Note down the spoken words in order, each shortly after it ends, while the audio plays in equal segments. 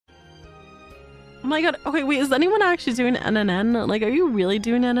Oh my god. Okay, wait, is anyone actually doing NNN? Like, are you really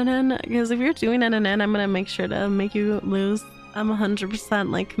doing NNN? Because if you're doing NNN, I'm gonna make sure to make you lose. I'm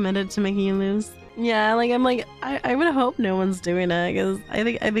 100% like committed to making you lose. Yeah, like I'm like I would hope no one's doing it because I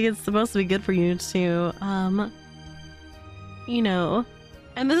think it's supposed to be good for you to you know,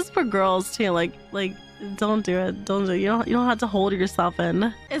 and this is for girls too. Like don't do it. Don't do it. You don't have to hold yourself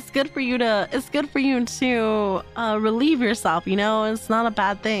in. It's good for you to relieve yourself. You know, it's not a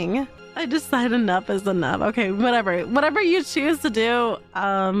bad thing. I decide enough is enough. Okay, whatever you choose to do.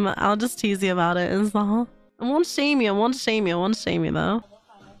 I'll just tease you about it. Is all. I won't shame you. I won't shame you. I won't shame you though.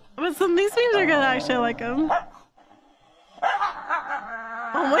 But some of these memes are good. Actually, I like them.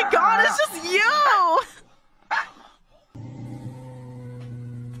 Oh my god, it's just you!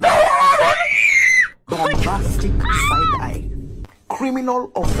 Bombastic side-eye.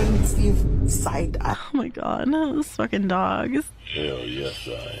 Criminal offensive side-eye. Oh my god, those fucking dogs. Hell yes,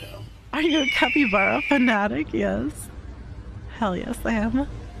 I am. Are you a capybara fanatic? Yes. Hell yes, I am.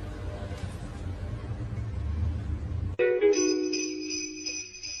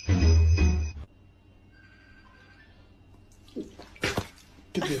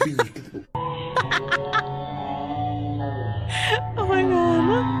 Oh my god.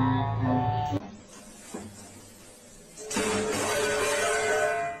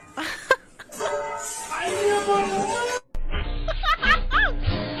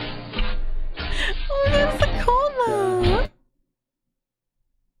 Oh, there's a cola.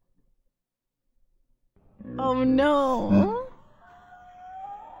 Oh no.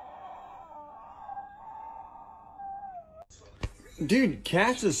 Dude,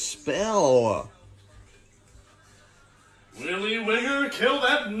 cast a spell. Willy Wigger, kill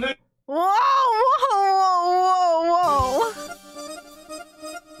that nigga. Whoa, whoa.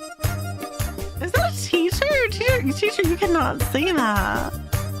 Is that a teacher? Teacher, you cannot say that.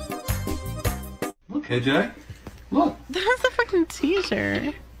 Look, AJ. Look. That's a fucking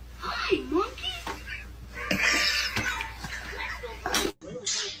teacher. Hi, monkey.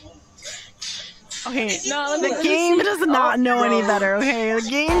 Okay, no, the game does not know any better, okay? The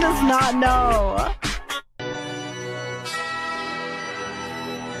game does not know.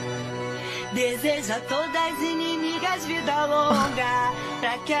 Deseja todas inimigas vida longa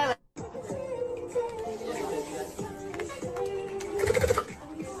pra aquela.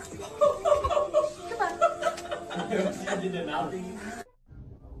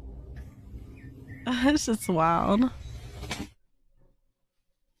 It's just wild.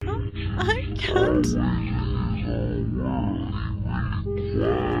 I can't.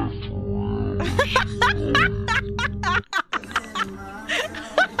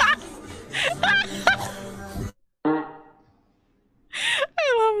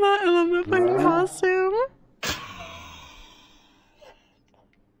 I love that fucking costume.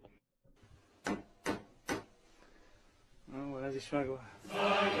 Oh, what does he struggle?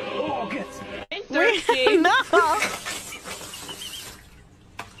 Oh, good. Wait, no.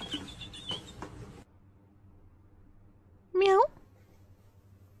 Meow.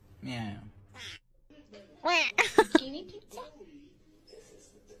 Meow.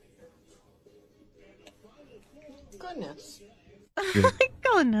 Goodness.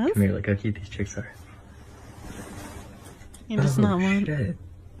 Goodness. Come here, look how cute these chicks are. He does not want. Shit.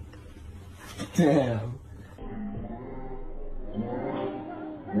 Damn.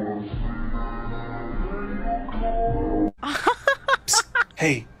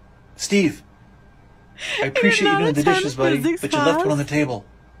 Hey, Steve. I appreciate you doing the dishes, buddy, but you left one on the table.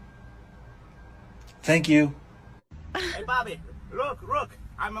 Thank you. Hey, Bobby, look,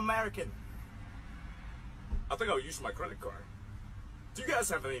 I'm American. I think I'll use my credit card. Do you guys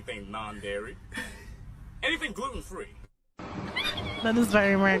have anything non-dairy? Anything gluten-free? That is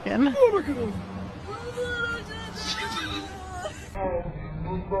very American.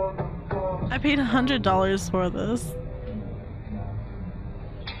 I paid $100 for this.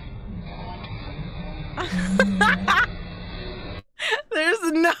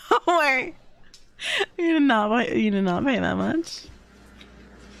 There's no way. You did not pay that much.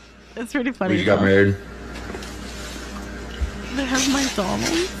 It's pretty funny. You got married. They have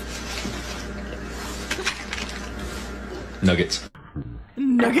McDonald's. Nuggets.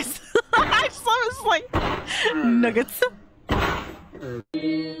 Nuggets. I saw this like nuggets.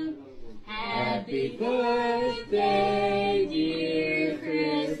 Happy birthday, dear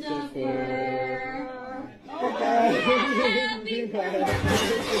Christopher. Happy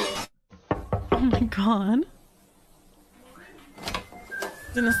birthday. Oh my god.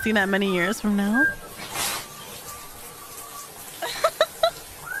 Gonna see that many years from now.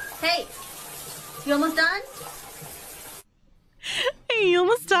 Hey, you almost done? Hey, you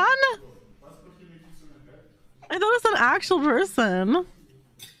almost done? I thought it was an actual person.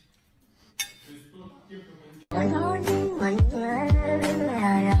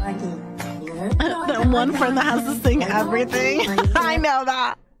 That one friend that has to sing everything. I know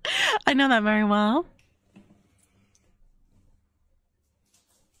that. I know that very well.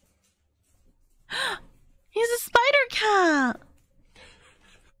 He's a spider cat.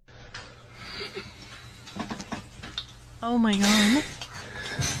 Oh my god.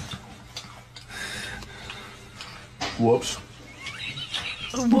 Whoops.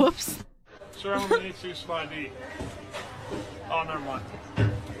 Whoops. Sir, I'm gonna need to slide D. Oh, never mind.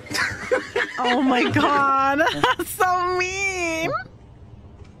 Oh my god. That's so mean.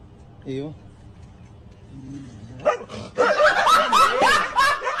 You?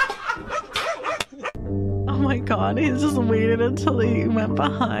 Oh my god, he just waited until he went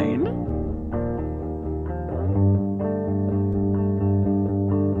behind.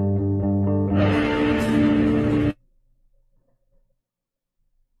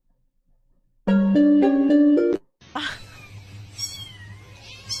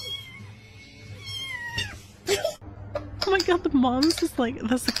 Oh my god, the mom's just like,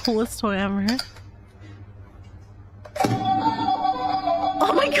 that's the coolest toy ever.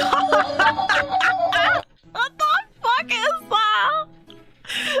 Oh my god! What the fuck is that?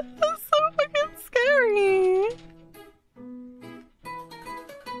 That's so fucking scary.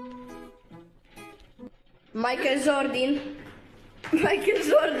 Michael Jordan. Michael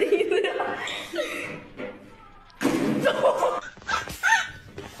Jordan.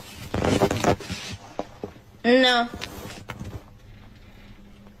 No.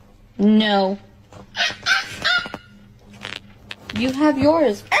 No. You have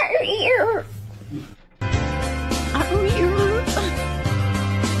yours. I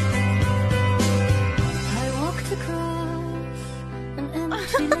walked across an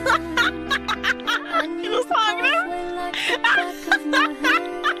empty land. I knew the pathway like the back of my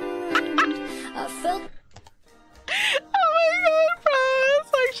hand. I felt. Oh my god, bro,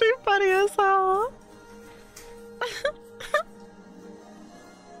 it's actually funny as hell.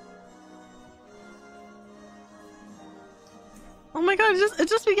 Oh my god, it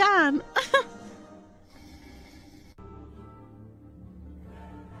just began.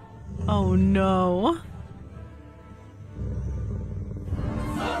 Oh no.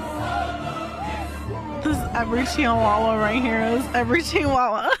 This is every chihuahua right here. Is every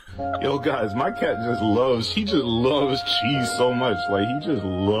chihuahua. Yo, guys, my cat he just loves cheese so much. Like, he just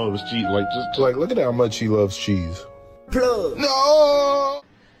loves cheese. Like, look at how much he loves cheese. Plug. No!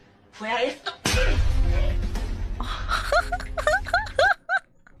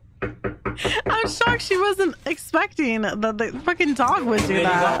 I'm shocked she wasn't expecting that the fucking dog would do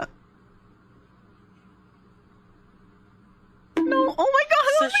that. No, oh my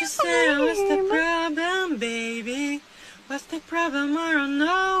god, So she said, what's the problem, baby? What's the problem? I don't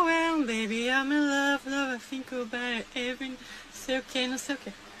know, well, baby, I'm in love, I think about it every... Say okay, no, say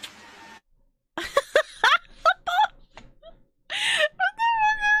okay. Oh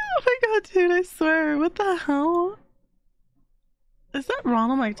my god, dude, I swear, what the hell? Is that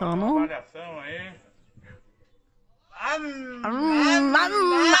Ronald McDonald?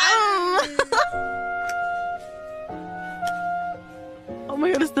 Oh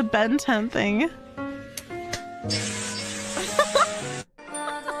my god, it's the Ben 10 thing.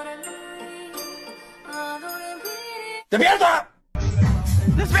 ¡Despierta!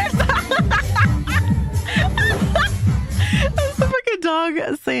 ¡Despierta! That's the fucking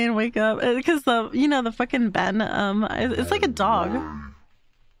dog saying wake up. Because, you know, the fucking Ben, it's like a dog.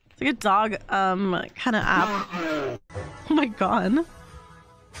 It's like a dog, kind of app. Oh my god.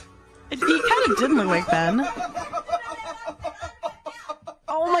 He kind of did look like Ben.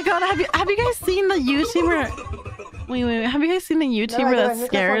 Oh my god, have you guys seen the YouTuber? Wait, have you guys seen the YouTuber that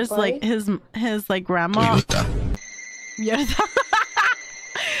scares like his like grandma? Yoda.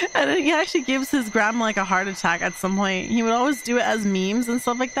 And he actually gives his grandma like a heart attack at some point. He would always do it as memes and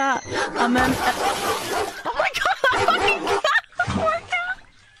stuff like that. And then oh my god,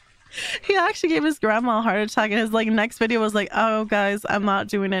 he actually gave his grandma a heart attack, and his like next video was like, oh guys, I'm not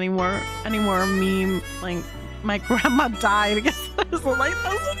doing any more meme, like my grandma died. I guess I was like,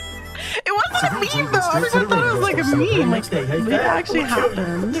 it wasn't a meme though. Everyone thought it was like a meme. Like it actually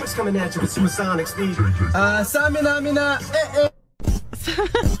happened. Nick's coming at you with supersonic speed. Samina,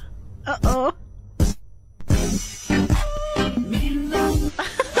 Uh-oh.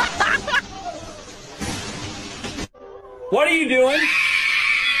 what are you doing?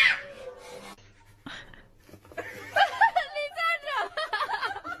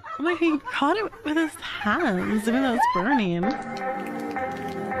 Like he caught it with his hands, even though it's burning.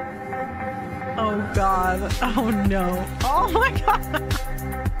 Oh god. Oh no. Oh my god.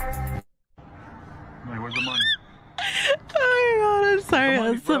 Wait, where's the money? Oh my god, I'm sorry.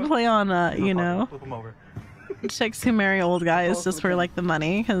 It's a play on, you know, Flip them over. chicks who marry old guys just for like the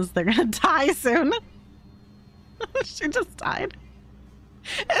money because they're gonna die soon. She just died.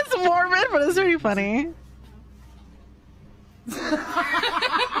 It's morbid, but it's really funny.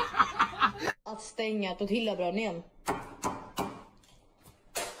 Att stänga tortillabrödningen.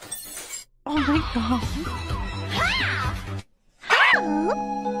 Oh my god.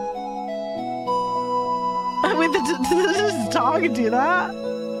 Wait, did this dog do that?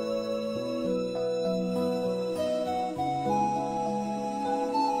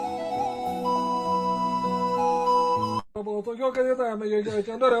 Oh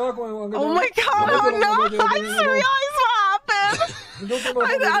my god, no! I just realized what happened!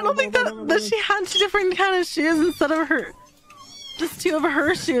 I don't think that she had two different kind of shoes instead of her. Just two of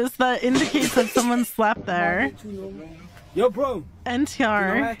her shoes that indicates that someone slept there. Yo, bro. NTR. You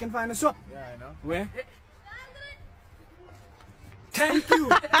know where I can find a shop? Yeah, I know. Where? Thank you.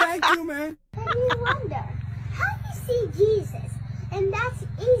 Thank you, man. And you wonder, how do you see Jesus? And that's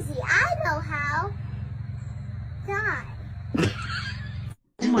easy. I know how. Die.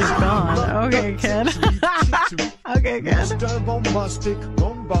 Oh my god. Okay, kid. Okay, kid.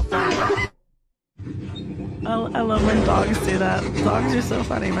 I love when dogs do that. Dogs are so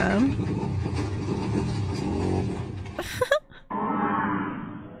funny, man.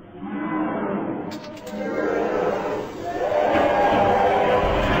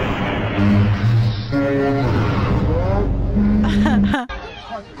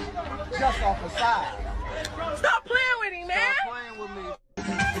 Just off the side. Stop playing with him, man. Stop playing with me.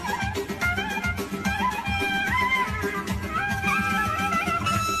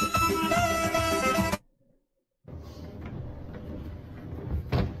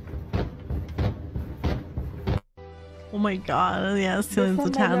 Oh my god, yeah, ceiling's a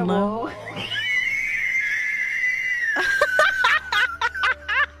tan low.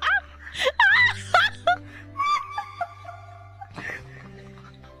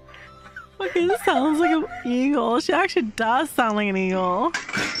 Okay, this sounds like an eagle. She actually does sound like an eagle.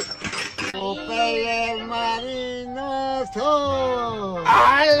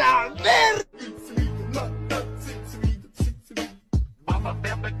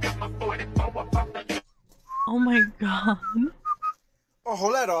 Oh my god. O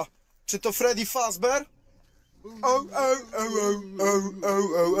cholera, czy to Freddy Fazbear? Oh, oh, oh, oh, oh, oh,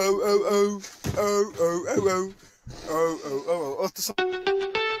 oh, oh, oh, oh, oh, oh, oh, oh, oh, oh, oh, oh, to są...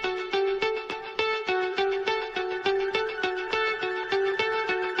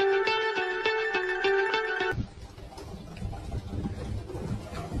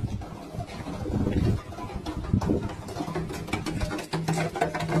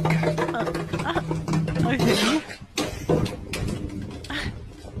 Okay.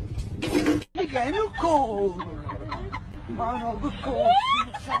 Miguel no corpo! Mano do corpo,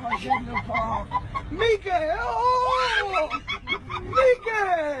 sargento pau! Miguel! Oh!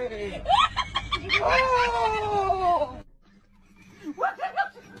 Miguel! Oh!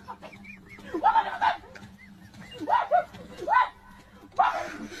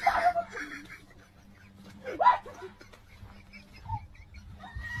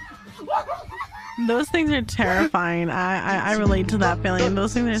 Those things are terrifying. I relate to that feeling.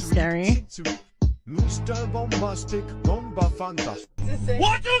 Those things are scary. Mr. Bombastic, Bomba Fantastic.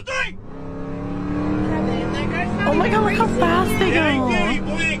 1, 2, 3! Oh my god, look how fast they go!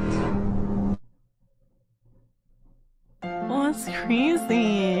 Oh, that's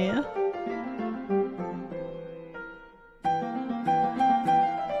crazy.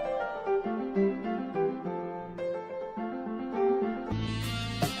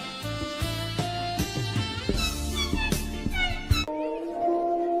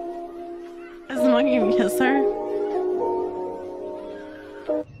 Is the monkey gonna kiss her?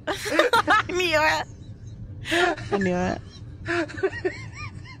 I knew it! I knew it.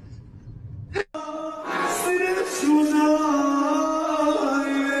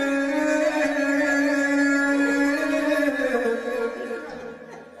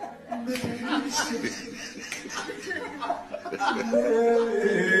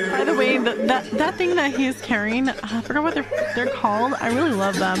 By the way, that thing that he's carrying, I forgot what they're called. I really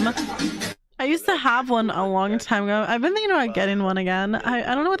love them. I used to have one a long time ago. I've been thinking about getting one again.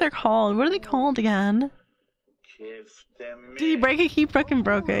 I don't know what they're called. What are they called again? Did you break it? He fucking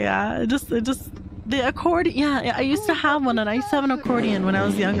broke it, yeah. It just the accordion. Yeah, I used to have one, and I used to have an accordion when I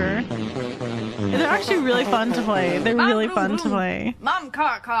was younger. They're actually really fun to play. They're really fun to play. Mom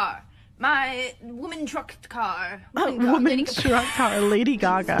car. My woman truck car. Woman truck car, Lady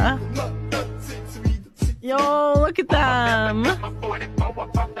Gaga. Yo, look at them.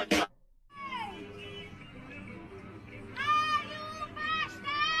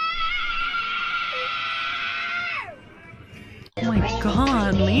 Oh my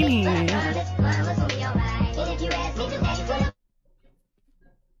god, lady.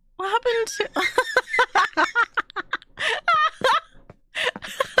 What happened to...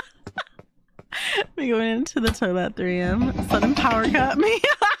 Me going into the toilet at 3 a.m. Sudden power cut me.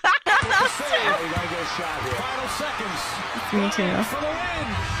 It's me too.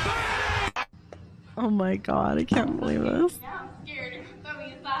 Oh my god, I can't believe this.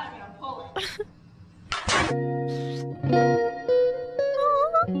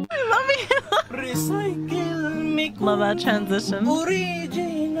 Love that transition.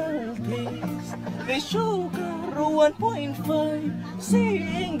 Original taste. The sugar 1.5. See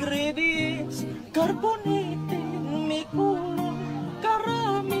ingredients. Carbonated Miculo.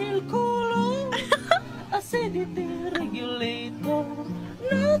 Caramel color. Acidity regulator.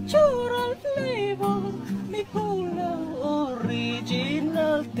 Natural flavor. Miculo.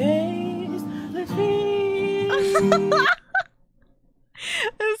 Original taste. Let's see.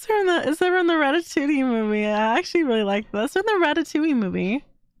 It's from the Ratatouille movie. I actually really like this. It's from the Ratatouille movie.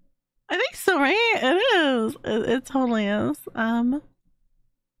 I think so, right? It is. It totally is.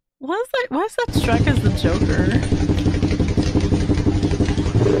 Why is that Shrek as the Joker?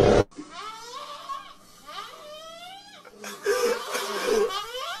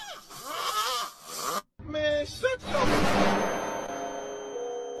 Man, shut up.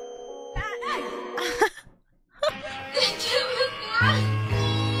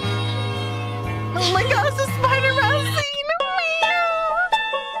 Oh my god, it's a Spider-Man scene!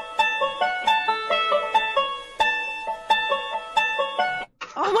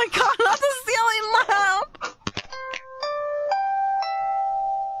 Oh my god, not the ceiling lamp!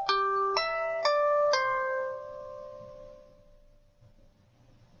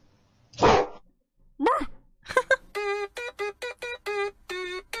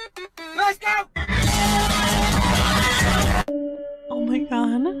 Let's go! Oh my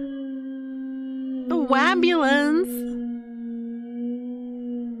god. The Wambulance.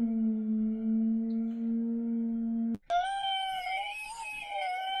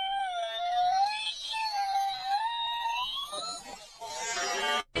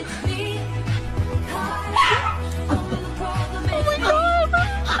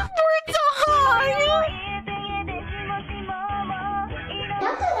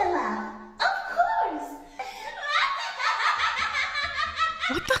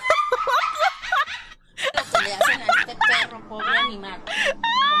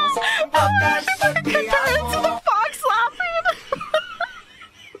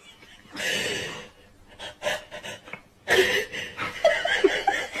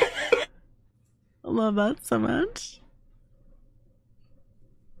 Love that so much.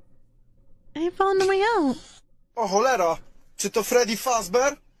 He found the way out. O cholera! Czy to Freddy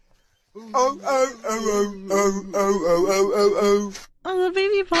Fazbear? Oh, oh, oh, oh, oh, oh, oh, oh, oh, oh. Oh, the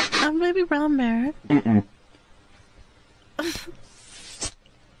baby brown bear. Oh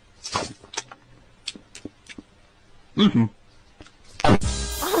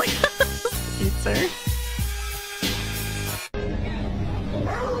my god, pizza.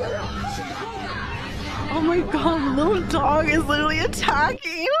 Oh my god, the little dog is literally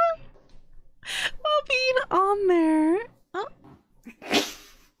attacking while being on there. Oh,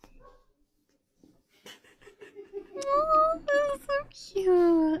 oh that's so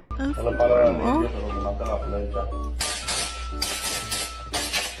cute. That's so cool.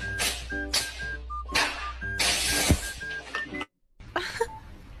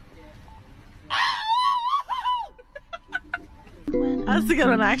 That's a good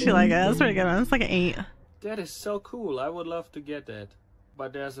one, actually. Like it. That's a pretty good one. It's like an 8. That is so cool. I would love to get that.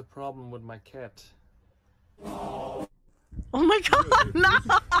 But there's a problem with my cat. Oh my god, no!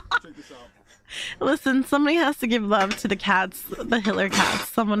 Listen, somebody has to give love to the cats, the Hitler cats.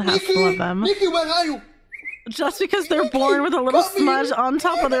 Someone has to love them. Mickey, where are you? Just because they're born with a little smudge on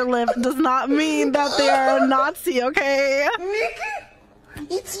top of their lip does not mean that they are a Nazi, okay?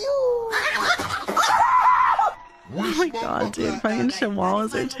 Mickey, it's you. Oh my god, dude, fucking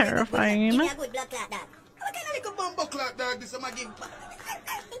chihuahuas are terrifying.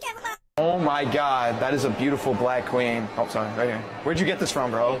 Oh my god, that is a beautiful black queen. Oh, sorry, right here. Where'd you get this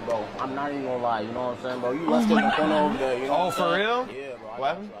from, bro? Hey, bro, I'm not even gonna lie, you know what I'm saying, bro? You left it in the corner over there, you know Oh, what for real? Yeah, bro. What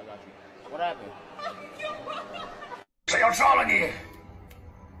happened? What happened? Say what's wrong here.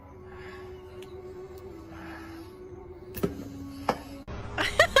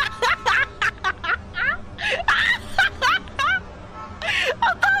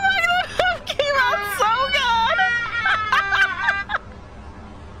 I thought my move came out so good.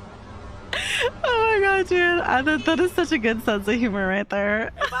 That is such a good sense of humor right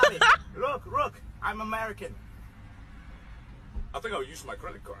there. Hey, Bobby, look, I'm American. I think I'll use my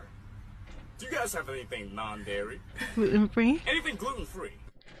credit card. Do you guys have anything non-dairy? Gluten-free? Anything gluten-free?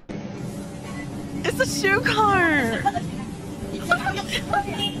 It's a shoe cart!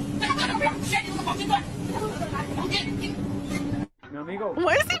 Mi amigo.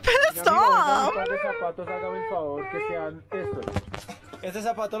 Why is he pissed off? Zapatos, hágame el favor que sean estos. ¿Este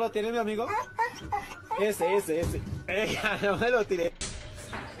zapato lo tiene mi amigo? Ese. No me lo tiré.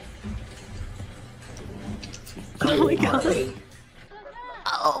 Oh my god.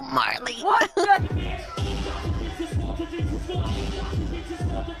 Oh, Marley. What Steven, the fuck?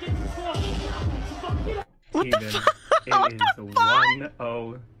 It is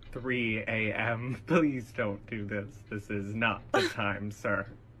 1:03 a.m. Please don't do this. This is not the time, sir.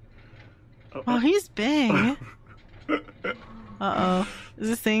 Oh, he's big. Uh-oh. Is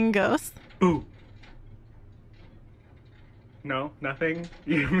he seeing ghosts? Ooh. No, nothing.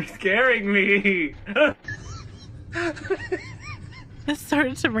 You're scaring me. I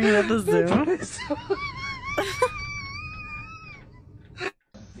started to bring it up the Zoom.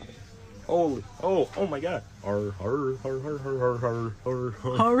 Holy, oh my god. Har.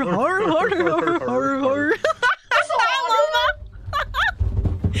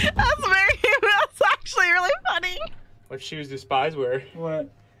 That's actually really funny. What shoes do spies wear? What?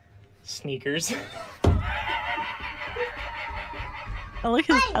 Sneakers. I like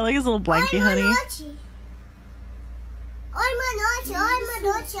his little blankie, honey.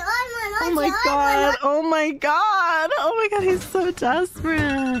 Oh my god! Oh my god! Oh my god! He's so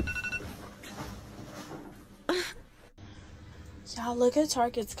desperate. Y'all, look at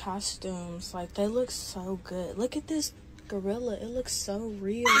Target's costumes. Like, they look so good. Look at this gorilla. It looks so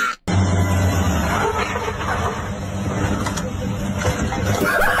real.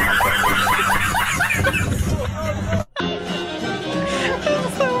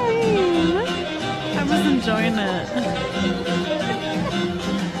 That's so mean. I was enjoying it.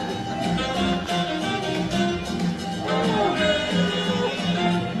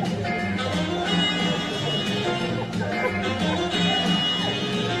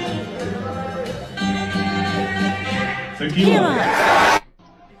 Tequila.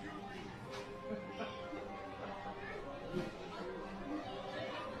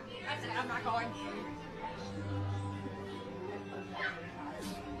 I'm not going.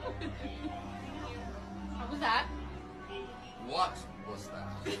 What was that? What was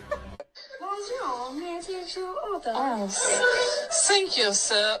that? Bonjour, may I take your order? Thank you,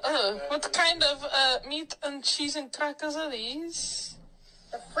 sir. What kind of meat and cheese and crackers are these?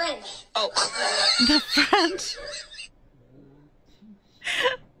 The French. Oh. The French.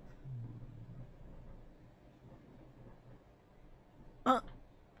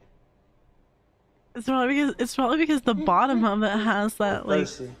 It's probably because the bottom of it has that, like,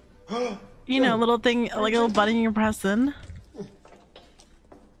 you know, little thing, like a little button you're pressing.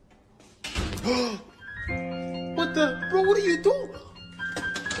 What the? Bro, what are you doing?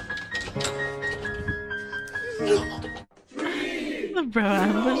 The bro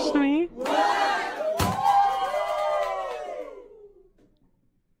ambushed me.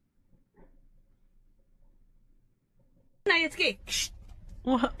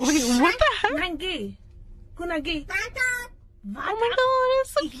 What? Wait, what the heck? Nein, geh. Gunnar, geh. Oh my god,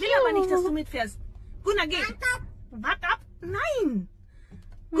 it's so Ich will aber nicht, dass du mitfährst. Gunnar, geh. Wart ab. Nein.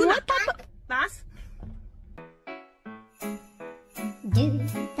 Gunnar, was?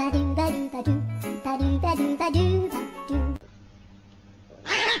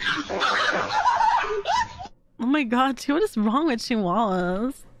 Oh my god, what is wrong with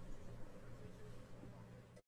chihuahuas?